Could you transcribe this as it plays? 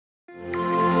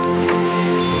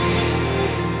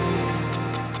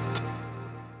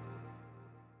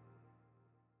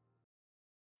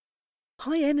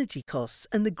High energy costs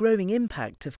and the growing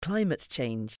impact of climate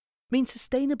change mean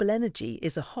sustainable energy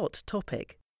is a hot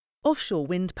topic. Offshore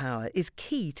wind power is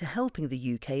key to helping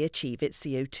the UK achieve its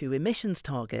CO2 emissions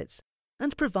targets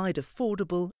and provide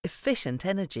affordable, efficient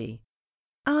energy.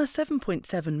 Our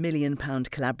 £7.7 million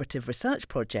collaborative research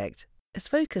project is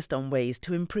focused on ways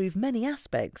to improve many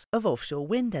aspects of offshore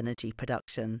wind energy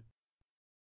production.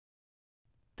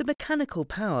 The mechanical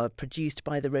power produced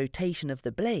by the rotation of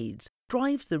the blades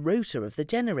drives the rotor of the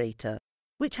generator,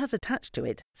 which has attached to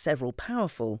it several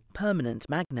powerful, permanent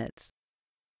magnets.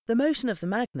 The motion of the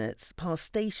magnets past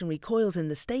stationary coils in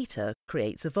the stator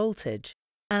creates a voltage,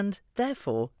 and,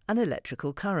 therefore, an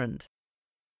electrical current.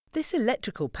 This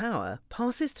electrical power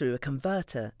passes through a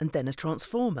converter and then a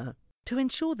transformer to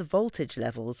ensure the voltage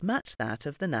levels match that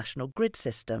of the national grid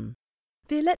system.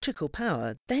 The electrical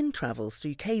power then travels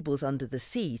through cables under the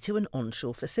sea to an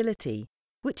onshore facility,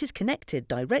 which is connected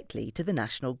directly to the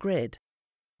national grid.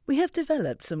 We have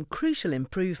developed some crucial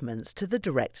improvements to the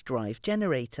direct drive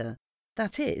generator,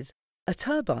 that is, a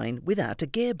turbine without a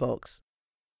gearbox,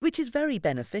 which is very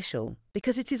beneficial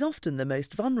because it is often the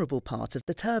most vulnerable part of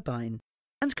the turbine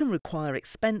and can require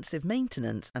expensive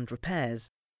maintenance and repairs.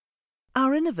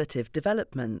 Our innovative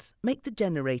developments make the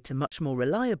generator much more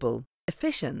reliable,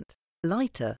 efficient,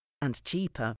 lighter and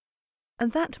cheaper.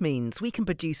 And that means we can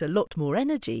produce a lot more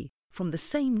energy from the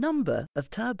same number of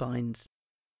turbines.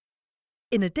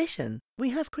 In addition,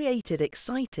 we have created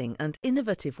exciting and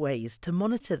innovative ways to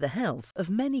monitor the health of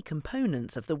many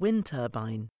components of the wind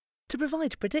turbine, to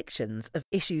provide predictions of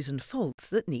issues and faults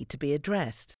that need to be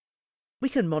addressed. We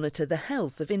can monitor the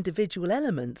health of individual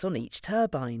elements on each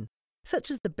turbine,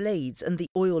 such as the blades and the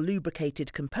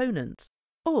oil-lubricated components,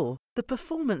 or the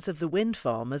performance of the wind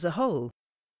farm as a whole.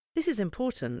 This is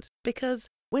important because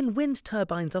when wind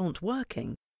turbines aren't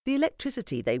working, the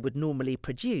electricity they would normally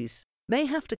produce may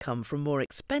have to come from more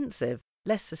expensive,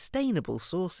 less sustainable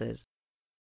sources.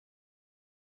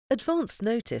 Advanced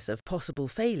notice of possible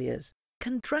failures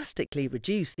can drastically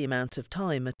reduce the amount of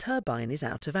time a turbine is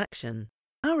out of action.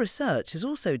 Our research has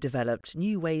also developed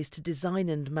new ways to design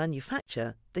and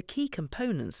manufacture the key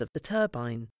components of the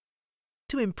turbine,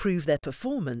 to improve their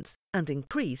performance and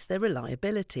increase their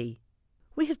reliability.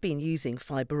 We have been using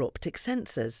fibre optic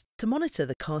sensors to monitor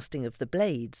the casting of the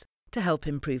blades, to help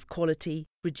improve quality,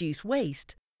 reduce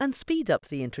waste, and speed up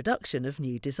the introduction of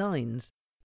new designs.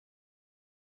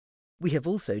 We have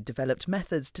also developed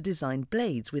methods to design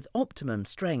blades with optimum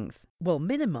strength, while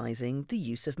minimising the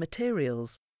use of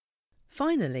materials.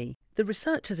 Finally, the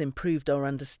research has improved our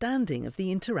understanding of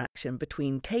the interaction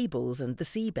between cables and the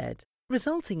seabed,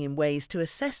 resulting in ways to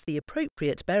assess the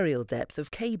appropriate burial depth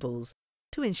of cables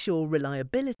to ensure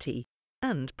reliability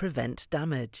and prevent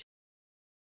damage.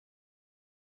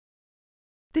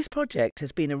 This project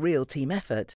has been a real team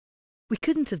effort. We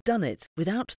couldn't have done it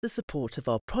without the support of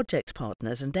our project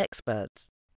partners and experts.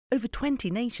 Over 20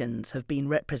 nations have been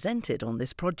represented on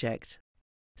this project.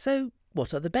 So,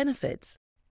 what are the benefits?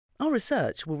 Our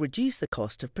research will reduce the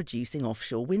cost of producing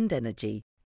offshore wind energy,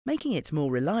 making it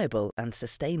more reliable and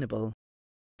sustainable.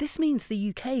 This means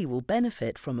the UK will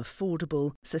benefit from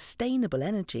affordable, sustainable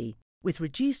energy with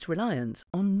reduced reliance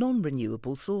on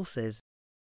non-renewable sources.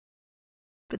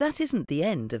 But that isn't the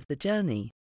end of the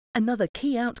journey. Another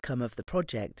key outcome of the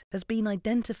project has been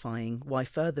identifying why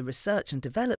further research and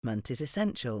development is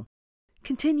essential.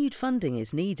 Continued funding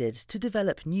is needed to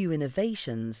develop new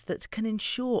innovations that can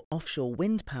ensure offshore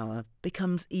wind power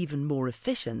becomes even more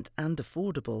efficient and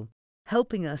affordable,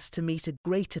 helping us to meet a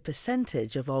greater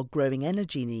percentage of our growing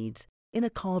energy needs in a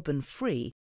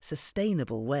carbon-free,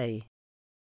 sustainable way.